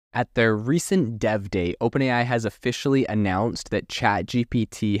At their recent dev day, OpenAI has officially announced that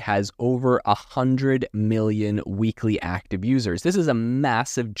ChatGPT has over 100 million weekly active users. This is a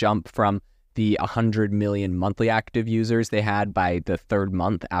massive jump from the 100 million monthly active users they had by the third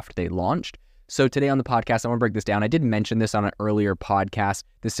month after they launched. So today on the podcast, I want to break this down. I did mention this on an earlier podcast,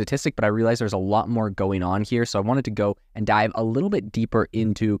 this statistic, but I realized there's a lot more going on here. So I wanted to go and dive a little bit deeper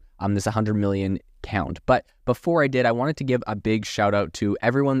into this 100 million count. But before I did, I wanted to give a big shout out to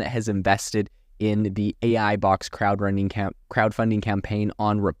everyone that has invested in the AI Box crowdfunding campaign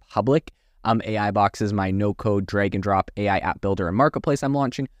on Republic. AI Box is my no-code drag and drop AI app builder and marketplace I'm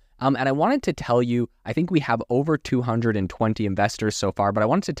launching. And I wanted to tell you, I think we have over 220 investors so far, but I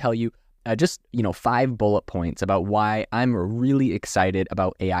wanted to tell you just 5 bullet points about why I'm really excited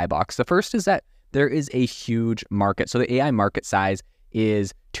about AI Box. The first is that there is a huge market. So the AI market size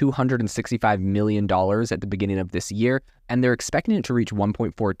is $265 million at the beginning of this year, and they're expecting it to reach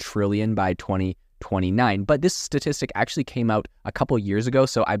 1.4 trillion by 2029. But this statistic actually came out a couple years ago,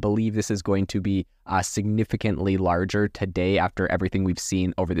 so I believe this is going to be significantly larger today after everything we've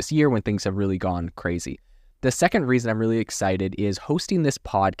seen over this year when things have really gone crazy. The second reason I'm really excited is hosting this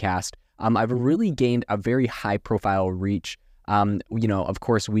podcast. I've really gained a very high profile reach. Of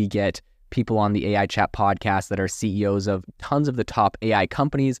course, we get people on the AI Chat podcast that are CEOs of tons of the top AI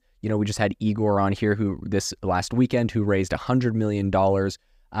companies. We just had Igor on here this last weekend who raised $100 million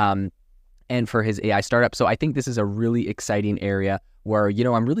and for his AI startup. So I think this is a really exciting area where,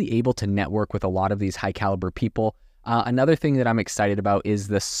 I'm really able to network with a lot of these high caliber people. Another thing that I'm excited about is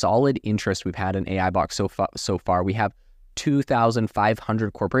the solid interest we've had in AI Box so far. We have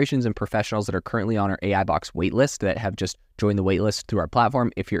 2,500 corporations and professionals that are currently on our AI Box waitlist that have just joined the waitlist through our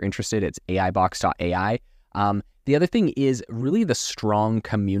platform. If you're interested, it's aibox.ai. The other thing is really the strong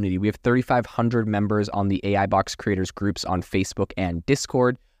community. We have 3,500 members on the AI Box creators groups on Facebook and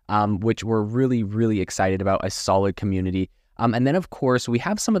Discord, which we're really, really excited about, a solid community. And then, of course, we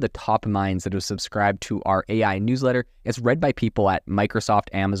have some of the top minds that have subscribed to our AI newsletter. It's read by people at Microsoft,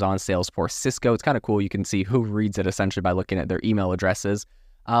 Amazon, Salesforce, Cisco. It's kind of cool. You can see who reads it essentially by looking at their email addresses.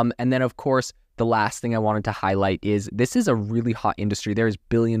 And then, of course, the last thing I wanted to highlight is this is a really hot industry. There's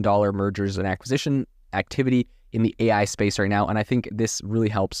billion-dollar mergers and acquisition activity in the AI space right now. And I think this really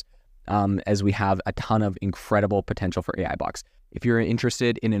helps as we have a ton of incredible potential for AI Box. If you're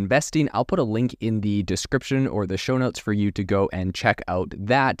interested in investing, I'll put a link in the description or the show notes for you to go and check out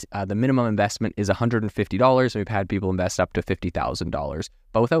that. The minimum investment is $150. We've had people invest up to $50,000.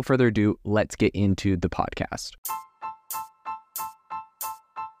 But without further ado, let's get into the podcast.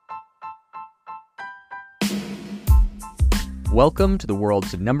 Welcome to the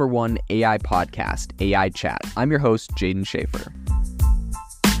world's #1 AI podcast, AI Chat. I'm your host, Jaden Schaefer.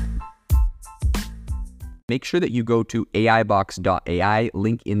 Make sure that you go to aibox.ai,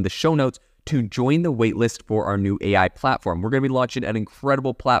 link in the show notes, to join the waitlist for our new AI platform. We're going to be launching an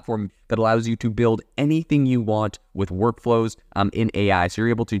incredible platform that allows you to build anything you want with workflows in AI. So you're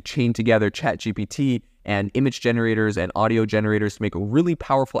able to chain together ChatGPT and image generators and audio generators to make really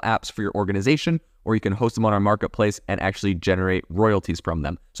powerful apps for your organization, or you can host them on our marketplace and actually generate royalties from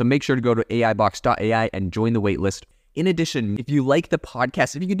them. So make sure to go to aibox.ai and join the waitlist. In addition, if you like the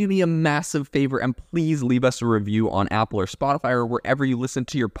podcast, if you could do me a massive favor and please leave us a review on Apple or Spotify or wherever you listen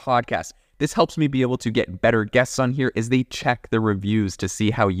to your podcast. This helps me be able to get better guests on here as they check the reviews to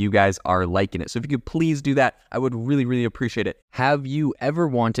see how you guys are liking it. So if you could please do that, I would really, really appreciate it. Have you ever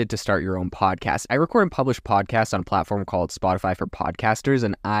wanted to start your own podcast? I record and publish podcasts on a platform called Spotify for Podcasters,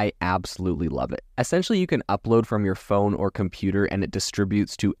 and I absolutely love it. Essentially, you can upload from your phone or computer, and it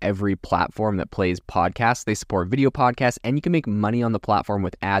distributes to every platform that plays podcasts. They support video podcasts, and you can make money on the platform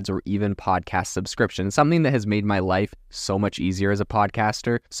with ads or even podcast subscriptions, something that has made my life so much easier as a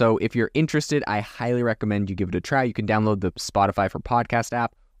podcaster. So if you're interested, I highly recommend you give it a try. You can download the Spotify for Podcast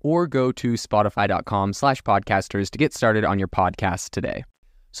app or go to spotify.com/podcasters to get started on your podcast today.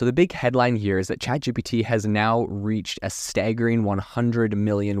 So the big headline here is that ChatGPT has now reached a staggering 100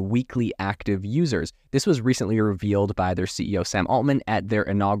 million weekly active users. This was recently revealed by their CEO, Sam Altman, at their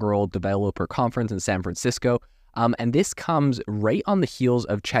inaugural developer conference in San Francisco. And this comes right on the heels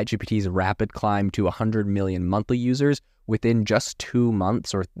of ChatGPT's rapid climb to 100 million monthly users within just 2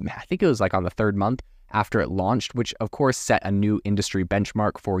 months, or I think it was like on the 3rd month after it launched, which of course set a new industry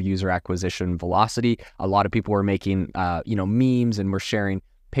benchmark for user acquisition velocity. A lot of people were making, memes and were sharing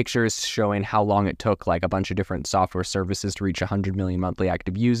pictures showing how long it took like a bunch of different software services to reach 100 million monthly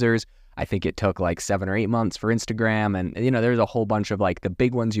active users. I think it took like 7 or 8 months for Instagram. And, there's a whole bunch of like the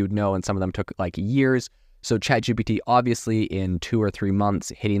big ones you'd know, and some of them took like years. So ChatGPT, obviously in 2 or 3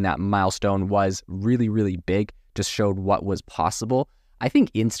 months, hitting that milestone was really, really big, just showed what was possible. I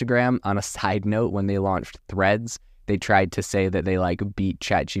think Instagram, on a side note, when they launched Threads, they tried to say that they like beat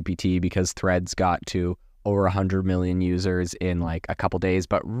ChatGPT because Threads got to over 100 million users in like a couple days,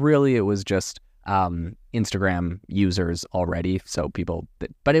 but really it was just Instagram users already. So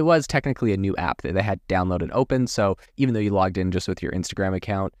but it was technically a new app that they had downloaded and open. So even though you logged in just with your Instagram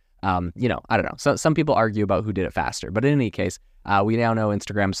account, I don't know. So some people argue about who did it faster, but in any case, we now know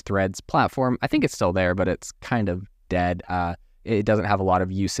Instagram's Threads platform. I think it's still there, but it's kind of dead. It doesn't have a lot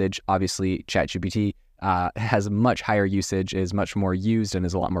of usage. Obviously, ChatGPT has much higher usage, is much more used, and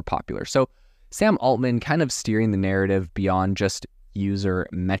is a lot more popular. So Sam Altman kind of steering the narrative beyond just user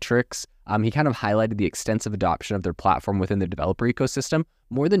metrics. He kind of highlighted the extensive adoption of their platform within the developer ecosystem.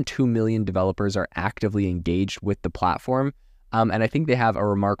 More than 2 million developers are actively engaged with the platform. And I think they have a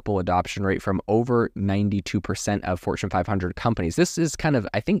remarkable adoption rate from over 92% of Fortune 500 companies. This is kind of,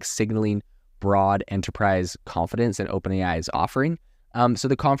 I think, signaling broad enterprise confidence in OpenAI's offering. So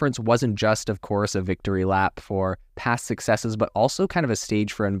the conference wasn't just, of course, a victory lap for past successes, but also kind of a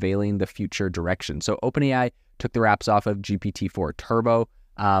stage for unveiling the future direction. So OpenAI took the wraps off of GPT-4 Turbo,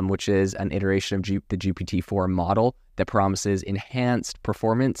 which is an iteration of the GPT-4 model that promises enhanced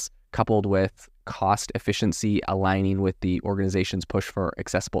performance coupled with cost efficiency, aligning with the organization's push for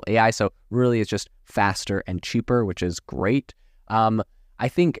accessible AI. So really it's just faster and cheaper, which is great. I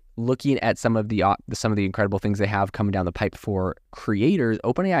think looking at some of the incredible things they have coming down the pipe for creators,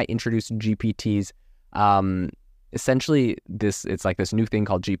 OpenAI introduced GPTs. Essentially, it's like this new thing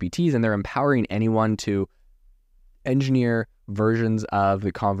called GPTs, and they're empowering anyone to engineer versions of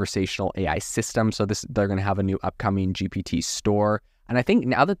the conversational AI system. So they're going to have a new upcoming GPT store. And I think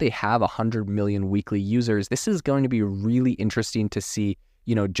now that they have 100 million weekly users, this is going to be really interesting to see,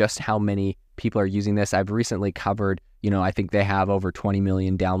 just how many people are using this. I've recently covered, I think they have over 20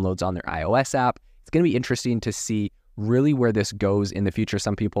 million downloads on their iOS app. It's going to be interesting to see really where this goes in the future.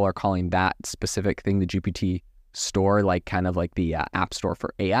 Some people are calling that specific thing the GPT store, like kind of like the app store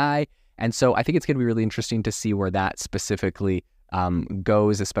for AI. And so I think it's going to be really interesting to see where that specifically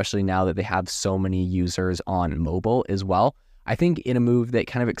goes, especially now that they have so many users on mobile as well. I think in a move that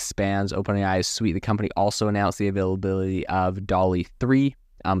kind of expands OpenAI's suite, the company also announced the availability of DALL-E 3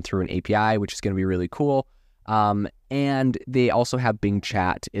 through an API, which is going to be really cool. And they also have Bing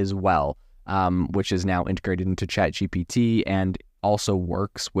Chat as well, which is now integrated into ChatGPT and also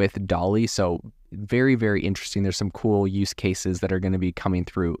works with DALL-E. So very, very interesting. There's some cool use cases that are going to be coming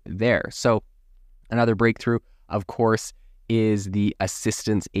through there. So another breakthrough, of course, is the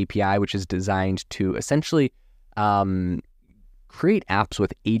Assistance API, which is designed to essentially create apps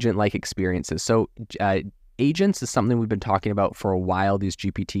with agent-like experiences. So agents is something we've been talking about for a while, these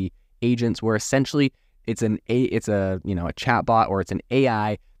GPT agents, where essentially it's a chatbot, or it's an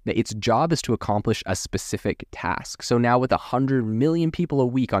AI that its job is to accomplish a specific task. So now with 100 million people a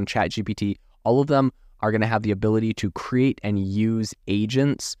week on ChatGPT, all of them are going to have the ability to create and use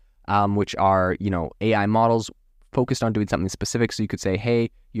agents, which are, AI models focused on doing something specific. So you could say, hey,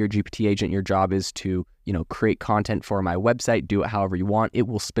 you're a GPT agent, your job is to, create content for my website, do it however you want. It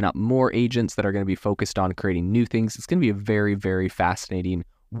will spin up more agents that are going to be focused on creating new things. It's going to be a very, very fascinating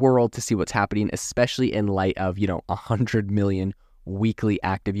world to see what's happening, especially in light of, 100 million weekly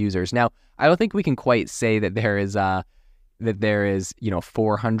active users. Now, I don't think we can quite say that there is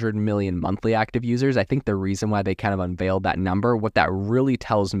 400 million monthly active users. I think the reason why they kind of unveiled that number, what that really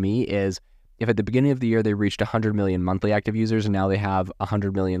tells me is if at the beginning of the year they reached 100 million monthly active users and now they have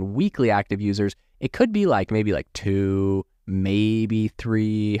 100 million weekly active users, it could be maybe 2, maybe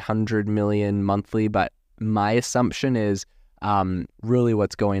 300 million monthly. But my assumption is really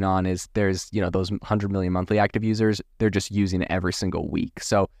what's going on is there's, those 100 million monthly active users, they're just using it every single week.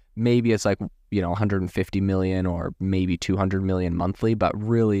 So maybe it's 150 million or maybe 200 million monthly, but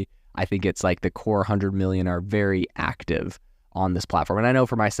really I think it's the core 100 million are very active on this platform. And I know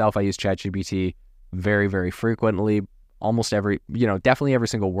for myself, I use ChatGPT very, very frequently, almost definitely every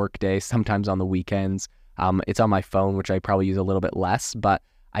single work day, sometimes on the weekends. It's on my phone, which I probably use a little bit less, but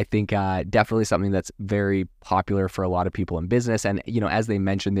I think definitely something that's very popular for a lot of people in business. And, as they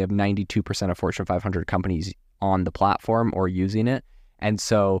mentioned, they have 92% of Fortune 500 companies on the platform or using it. And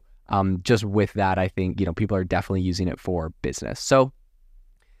so just with that, I think, people are definitely using it for business. So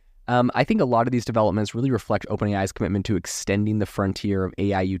I think a lot of these developments really reflect OpenAI's commitment to extending the frontier of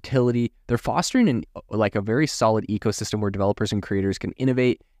AI utility. They're fostering a very solid ecosystem where developers and creators can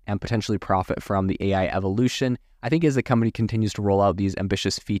innovate and potentially profit from the AI evolution. I think as the company continues to roll out these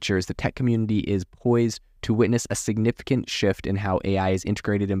ambitious features, the tech community is poised to witness a significant shift in how AI is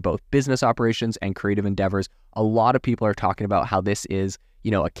integrated in both business operations and creative endeavors. A lot of people are talking about how this is,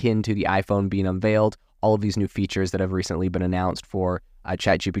 akin to the iPhone being unveiled, all of these new features that have recently been announced for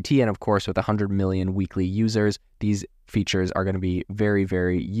ChatGPT. And of course, with 100 million weekly users, these features are going to be very,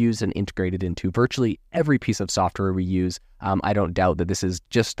 very used and integrated into virtually every piece of software we use. I don't doubt that this is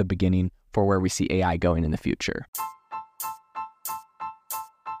just the beginning for where we see AI going in the future.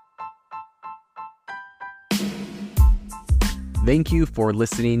 Thank you for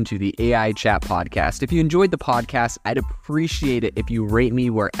listening to the AI Chat Podcast. If you enjoyed the podcast, I'd appreciate it if you rate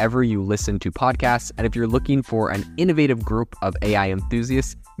me wherever you listen to podcasts. And if you're looking for an innovative group of AI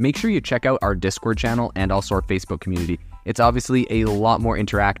enthusiasts, make sure you check out our Discord channel and also our Facebook community. It's obviously a lot more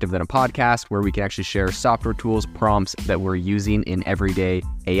interactive than a podcast where we can actually share software tools, prompts that we're using in everyday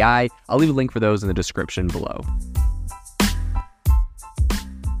AI. I'll leave a link for those in the description below.